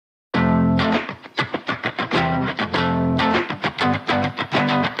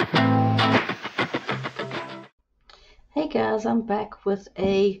Guys, I'm back with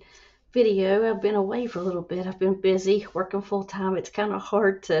a video. I've been away for a little bit. I've been busy working full time. It's kind of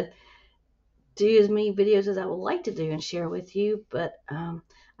hard to do as many videos as I would like to do and share with you, but I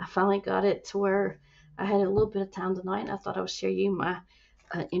finally got it to where I had a little bit of time tonight, and I thought I would share you my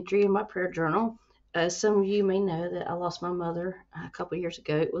entry in my prayer journal. Some of you may know that I lost my mother a couple years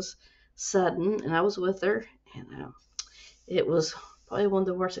ago. It was sudden, and I was with her, and it was probably one of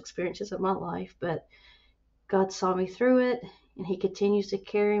the worst experiences of my life, but God saw me through it, and He continues to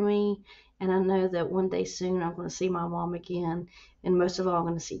carry me. And I know that one day soon I'm going to see my mom again, and most of all, I'm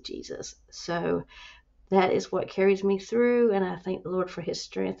going to see Jesus. So that is what carries me through, and I thank the Lord for His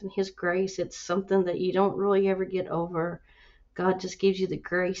strength and His grace. It's something that you don't really ever get over. God just gives you the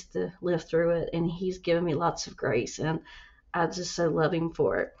grace to live through it, and He's given me lots of grace, and I just so love Him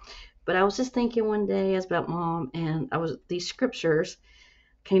for it. But I was just thinking one day as about mom, and these scriptures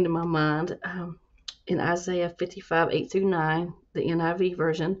came to my mind. In Isaiah 55, 8 through 9, the NIV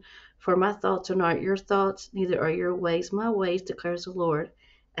version, "For my thoughts are not your thoughts, neither are your ways my ways, declares the Lord.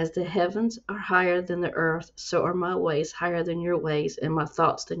 As the heavens are higher than the earth, so are my ways higher than your ways, and my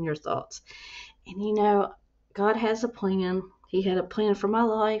thoughts than your thoughts." And God has a plan. He had a plan for my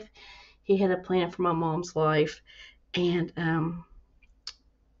life. He had a plan for my mom's life. And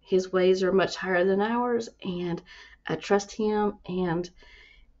His ways are much higher than ours. And I trust Him. And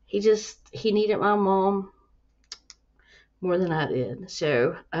He needed my mom more than I did.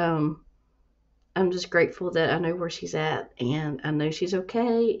 So I'm just grateful that I know where she's at, and I know she's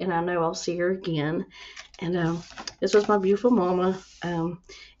okay, and I know I'll see her again. And this was my beautiful mama. And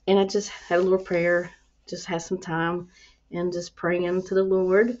I just had a little prayer, just had some time, and just praying to the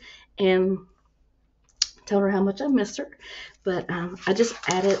Lord, and told her how much I missed her. But I just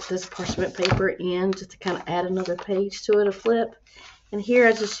added this parchment paper in just to kind of add another page to it, a flip. And here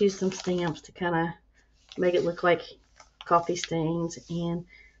I just used some stamps to kind of make it look like coffee stains, and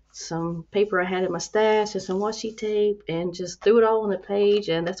some paper I had in my stash, and some washi tape, and just threw it all on the page,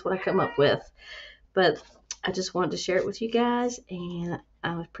 and that's what I come up with. But I just wanted to share it with you guys, and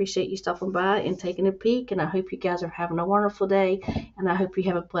I appreciate you stopping by and taking a peek, and I hope you guys are having a wonderful day, and I hope you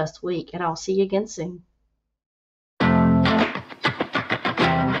have a blessed week, and I'll see you again soon.